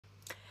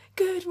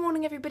Good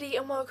morning everybody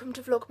and welcome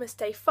to Vlogmas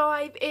Day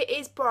 5. It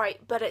is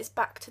bright but it's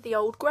back to the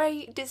old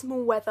grey,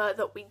 dismal weather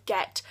that we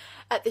get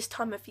at this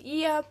time of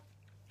year.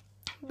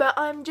 But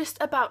I'm just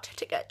about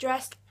to get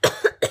dressed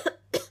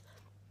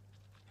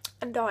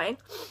and dying.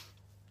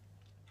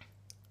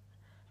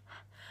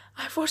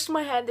 I've washed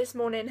my hair this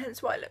morning,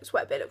 hence why it looks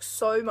wet, but it looks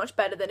so much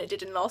better than it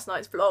did in last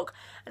night's vlog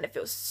and it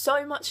feels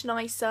so much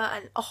nicer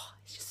and oh,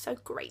 it's just so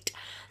great.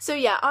 So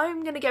yeah,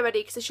 I'm going to get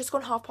ready because it's just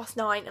gone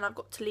 9:30 and I've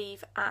got to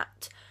leave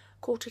at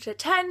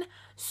 9:45.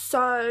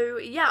 So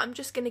yeah, I'm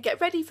just going to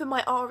get ready for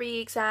my RE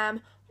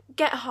exam,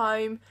 get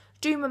home,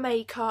 do my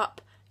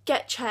makeup,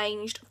 get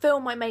changed,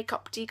 film my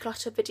makeup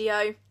declutter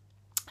video.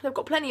 I've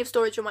got plenty of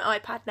storage on my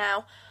iPad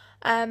now.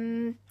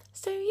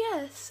 So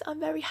yes, I'm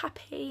very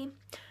happy.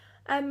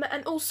 And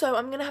also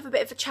I'm going to have a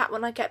bit of a chat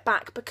when I get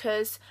back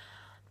because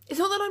it's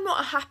not that I'm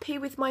not happy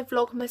with my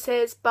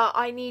Vlogmases, but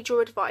I need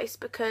your advice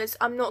because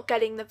I'm not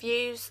getting the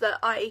views that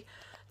I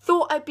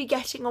thought I'd be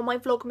getting on my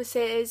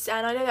Vlogmases,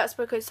 and I know that's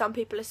because some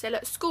people are still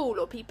at school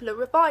or people are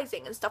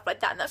revising and stuff like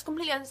that, and that's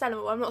completely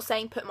understandable. I'm not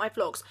saying put my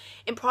vlogs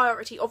in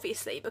priority,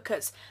 obviously,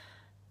 because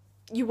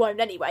you won't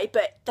anyway,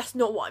 but that's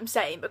not what I'm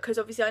saying, because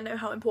obviously I know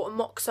how important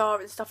mocks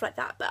are and stuff like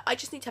that, but I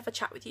just need to have a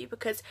chat with you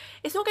because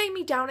it's not getting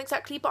me down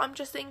exactly, but I'm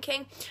just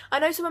thinking, I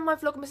know some of my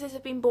Vlogmases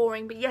have been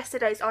boring, but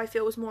yesterday's I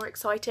feel was more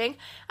exciting,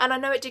 and I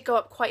know it did go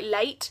up quite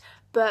late,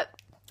 but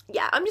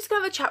yeah, I'm just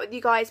going to have a chat with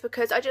you guys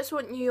because I just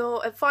want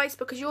your advice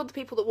because you're the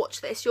people that watch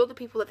this. You're the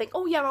people that think,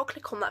 oh yeah, I'll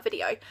click on that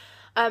video.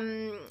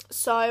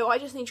 So I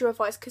just need your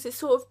advice because it's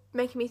sort of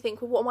making me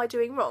think, well, what am I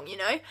doing wrong, you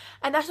know?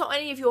 And that's not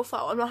any of your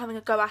fault. I'm not having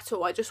a go at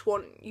all. I just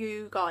want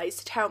you guys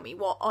to tell me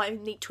what I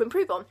need to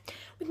improve on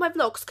with my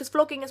vlogs because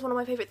vlogging is one of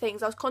my favourite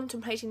things. I was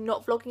contemplating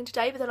not vlogging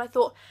today, but then I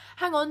thought,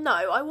 hang on,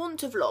 no, I want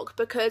to vlog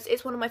because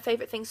it's one of my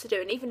favourite things to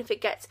do. And even if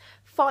it gets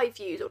 5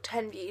 views or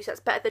 10 views, that's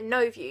better than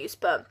no views.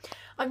 But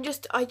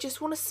I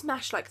just want to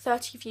smash like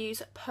 30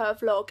 views per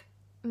vlog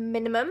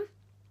minimum.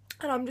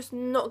 And I'm just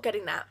not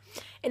getting that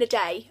in a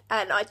day,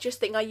 and I just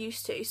think I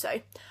used to.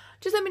 So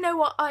just let me know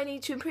what I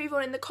need to improve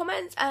on in the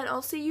comments, and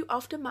I'll see you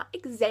after my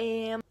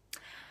exam.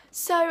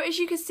 So as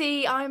you can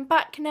see, I'm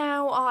back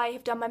now. I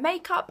have done my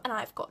makeup and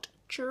I've got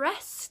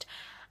dressed,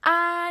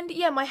 and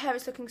yeah, my hair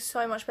is looking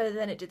so much better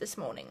than it did this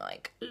morning.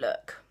 Like,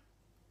 look,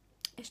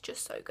 it's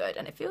just so good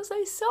and it feels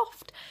so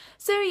soft.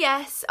 So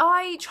yes,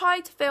 I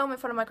tried to film in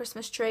front of my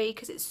Christmas tree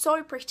because it's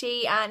so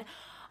pretty and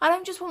I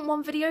don't just want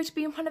one video to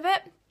be in front of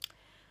it.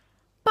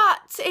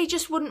 But it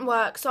just wouldn't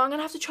work, so I'm going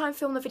to have to try and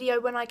film the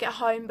video when I get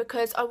home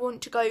because I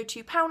want to go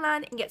to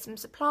Poundland and get some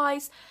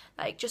supplies,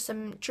 like just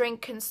some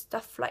drink and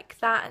stuff like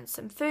that and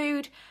some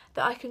food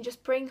that I can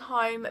just bring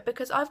home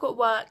because I've got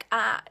work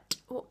at,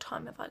 what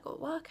time have I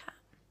got work at?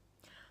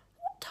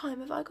 What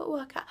time have I got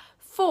work at?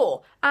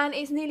 4, and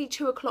it's nearly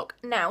 2 o'clock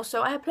now,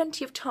 so I have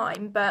plenty of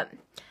time, but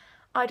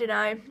I don't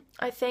know,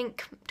 I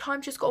think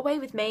time just got away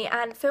with me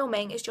and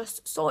filming is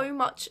just so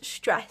much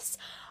stress.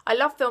 I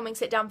love filming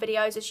sit-down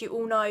videos, as you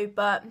all know,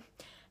 but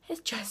it's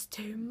just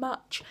too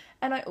much.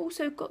 And I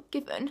also got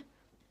given,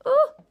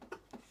 oh,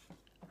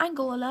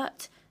 angle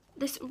alert,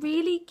 this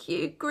really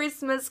cute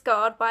Christmas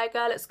card by a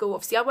girl at school.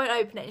 Obviously, I won't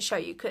open it and show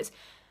you because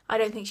I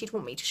don't think she'd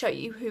want me to show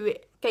you who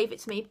gave it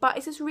to me. But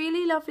it's this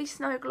really lovely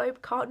snow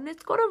globe card and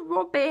it's got a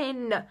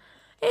robin.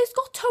 It's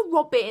got a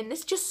robin.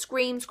 This just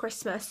screams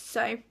Christmas.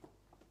 So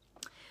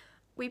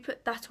we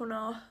put that on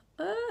our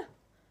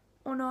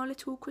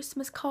little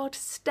Christmas card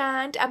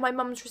stand, and my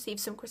mum's received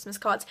some Christmas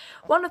cards.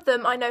 One of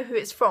them I know who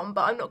it's from,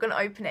 but I'm not going to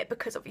open it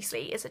because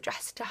obviously it's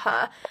addressed to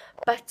her.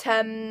 But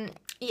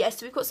yeah,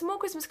 so we've got some more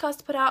Christmas cards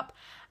to put up,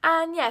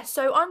 and yeah,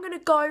 so I'm going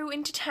to go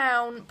into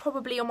town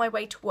probably on my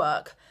way to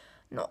work,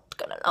 not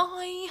gonna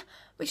lie,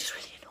 which is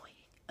really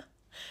annoying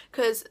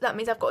because that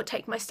means I've got to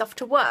take my stuff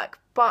to work,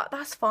 but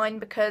that's fine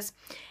because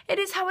it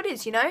is how it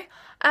is, you know.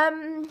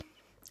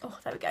 Oh,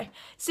 there we go.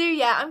 So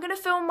yeah, I'm going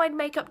to film my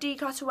makeup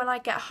declutter when I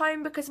get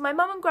home because my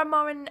mum and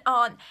grandma and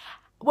aunt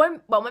my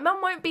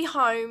mum won't be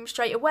home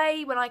straight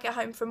away when I get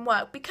home from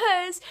work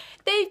because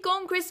they've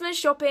gone Christmas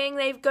shopping.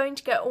 They're going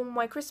to get all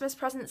my Christmas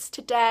presents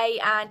today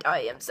and I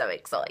am so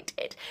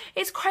excited.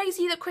 It's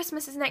crazy that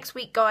Christmas is next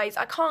week, guys.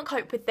 I can't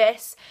cope with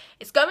this.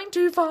 It's going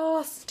too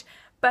fast.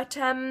 But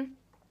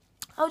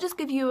I'll just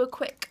give you a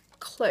quick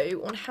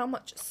clue on how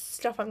much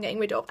stuff I'm getting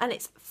rid of, and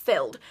it's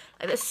filled.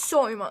 Like, there's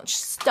so much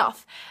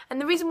stuff,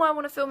 and the reason why I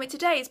want to film it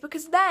today is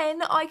because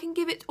then I can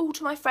give it all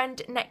to my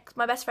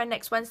best friend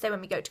next Wednesday when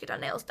we go to get our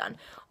nails done,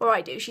 or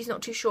I do. She's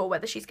not too sure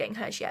whether she's getting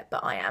hers yet,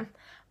 but I am.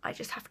 I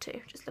just have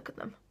to just look at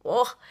them.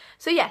 Oh.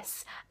 So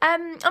yes,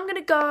 I'm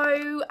gonna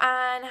go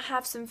and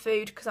have some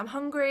food because I'm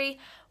hungry,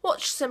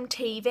 watch some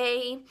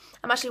TV.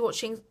 I'm actually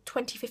watching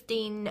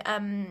 2015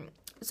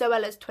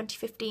 Zoella's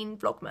 2015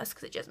 Vlogmas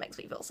because it just makes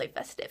me feel so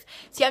festive.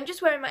 See, I'm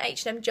just wearing my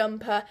H&M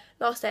jumper,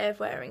 last day of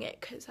wearing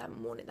it because I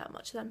haven't worn it that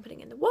much, so I'm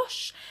putting it in the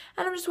wash,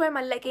 and I'm just wearing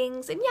my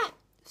leggings, and yeah,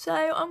 so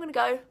I'm gonna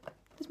go.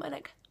 Where's my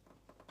leg?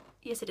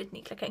 Yes, I did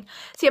need clicking.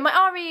 So yeah,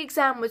 my RE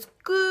exam was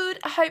good.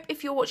 I hope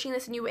if you're watching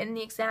this and you were in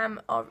the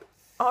exam,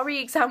 RE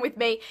exam with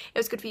me. It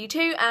was good for you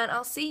too, and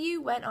I'll see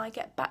you when I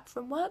get back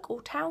from work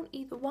or town,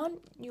 either one.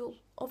 You'll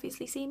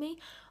obviously see me.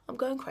 I'm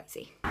going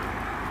crazy.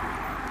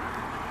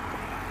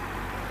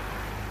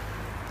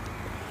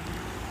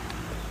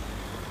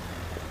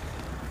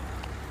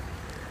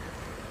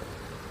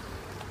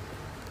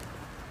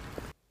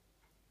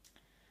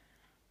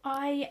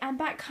 I am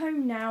back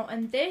home now,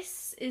 and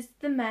this is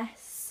the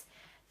mess.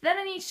 Then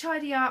I need to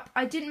tidy up.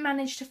 I didn't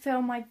manage to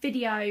film my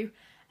video,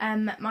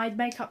 my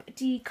makeup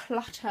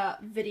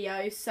declutter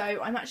video, so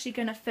I'm actually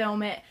going to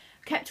film it.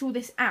 Kept all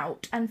this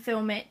out and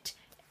film it,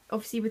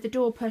 obviously with the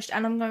door pushed,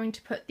 and I'm going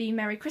to put the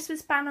Merry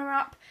Christmas banner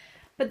up.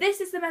 But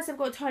this is the mess I've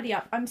got to tidy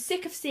up. I'm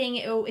sick of seeing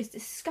it all. It's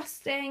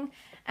disgusting.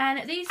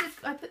 And these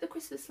are, I put the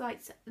Christmas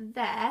lights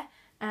there,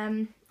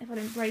 if I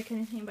don't break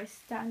anything by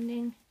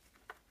standing.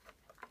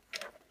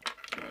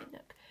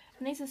 Look,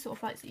 and these are sort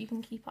of lights that you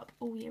can keep up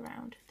all year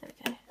round. There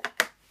we go.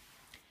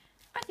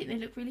 I think they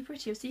look really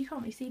pretty, so you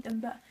can't really see them,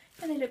 but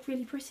yeah, they look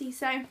really pretty.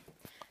 So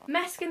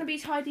mess going to be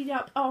tidied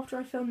up after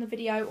I film the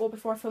video or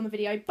before I film the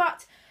video,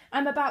 but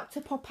I'm about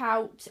to pop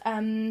out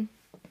to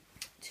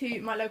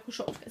my local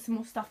shop to get some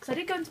more stuff, because I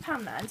did go into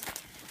Poundland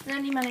and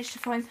only managed to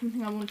find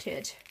something I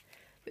wanted,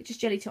 which is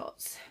jelly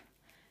tots.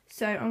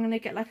 So I'm going to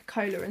get like a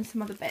cola and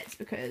some other bits,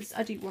 because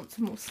I do want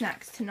some more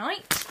snacks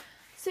tonight.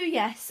 So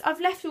yes,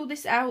 I've left all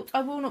this out.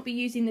 I will not be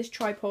using this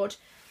tripod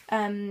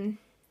to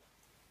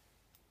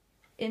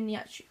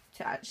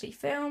actually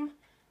film.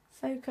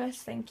 Focus,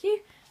 thank you.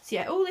 So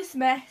yeah, all this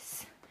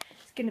mess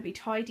is going to be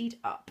tidied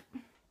up.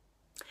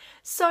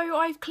 So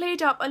I've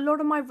cleared up a lot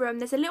of my room.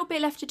 There's a little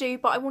bit left to do,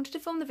 but I wanted to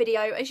film the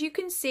video. As you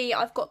can see,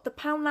 I've got the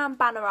Poundland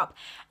banner up,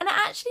 and it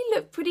actually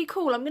looked pretty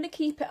cool. I'm going to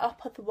keep it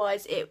up,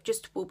 otherwise it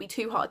just will be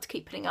too hard to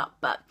keep putting up.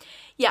 But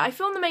yeah, I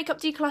filmed the makeup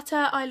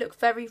declutter. I look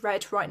very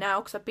red right now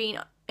because I've been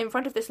in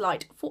front of this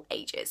light for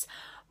ages.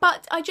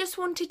 But I just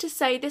wanted to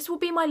say this will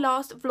be my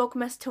last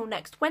Vlogmas till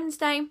next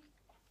Wednesday,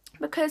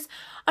 because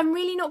I'm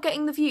really not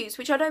getting the views,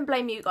 which I don't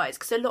blame you guys,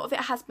 because a lot of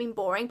it has been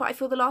boring, but I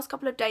feel the last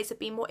couple of days have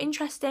been more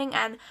interesting,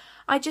 and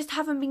I just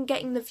haven't been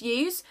getting the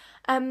views.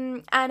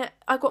 And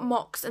I've got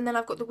mocks, and then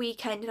I've got the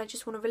weekend, and I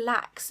just want to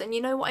relax, and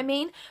you know what I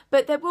mean.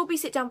 But there will be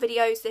sit down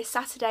videos this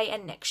Saturday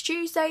and next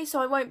Tuesday,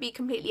 so I won't be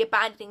completely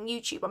abandoning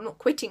YouTube. I'm not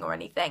quitting or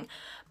anything,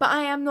 but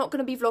I am not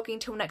going to be vlogging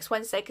till next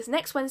Wednesday, because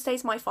next Wednesday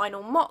is my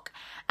final mock,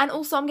 and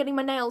also I'm getting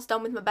my nails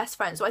done with my best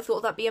friend, so I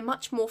thought that'd be a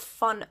much more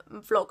fun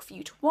vlog for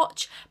you to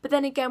watch. But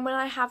then again, when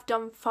I have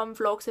done fun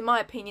vlogs, in my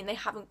opinion, they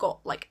haven't got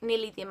like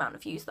nearly the amount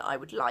of views that I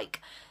would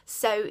like.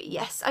 So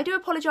yes, I do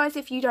apologise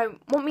if you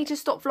don't want me to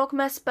stop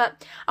Vlogmas,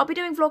 but I'll be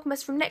doing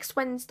Vlogmas from next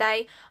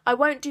Wednesday. I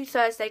won't do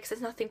Thursday because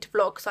there's nothing to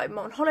vlog, so I'm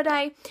on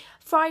holiday.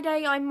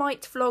 Friday I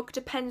might vlog,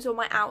 depends on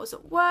my hours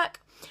at work.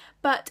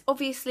 But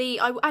obviously,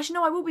 actually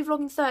no, I will be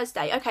vlogging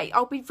Thursday. Okay,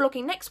 I'll be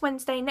vlogging next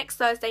Wednesday, next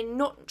Thursday,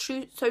 not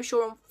so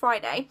sure on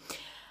Friday.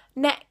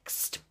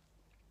 Next,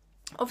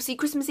 obviously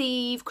Christmas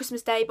Eve,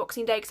 Christmas Day,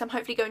 Boxing Day, because I'm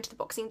hopefully going to the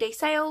Boxing Day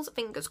sales,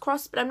 fingers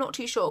crossed, but I'm not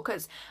too sure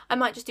because I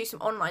might just do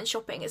some online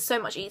shopping. It's so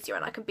much easier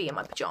and I can be in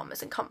my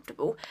pyjamas and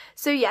comfortable.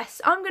 So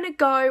yes, I'm going to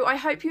go. I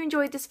hope you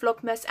enjoyed this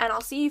Vlogmas, and I'll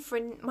see you for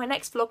my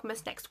next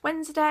Vlogmas next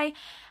Wednesday.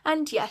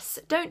 And yes,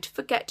 don't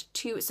forget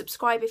to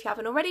subscribe if you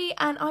haven't already,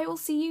 and I will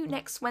see you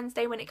next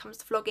Wednesday when it comes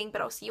to vlogging,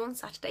 but I'll see you on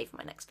Saturday for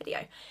my next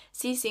video.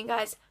 See you soon,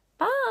 guys.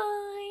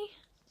 Bye!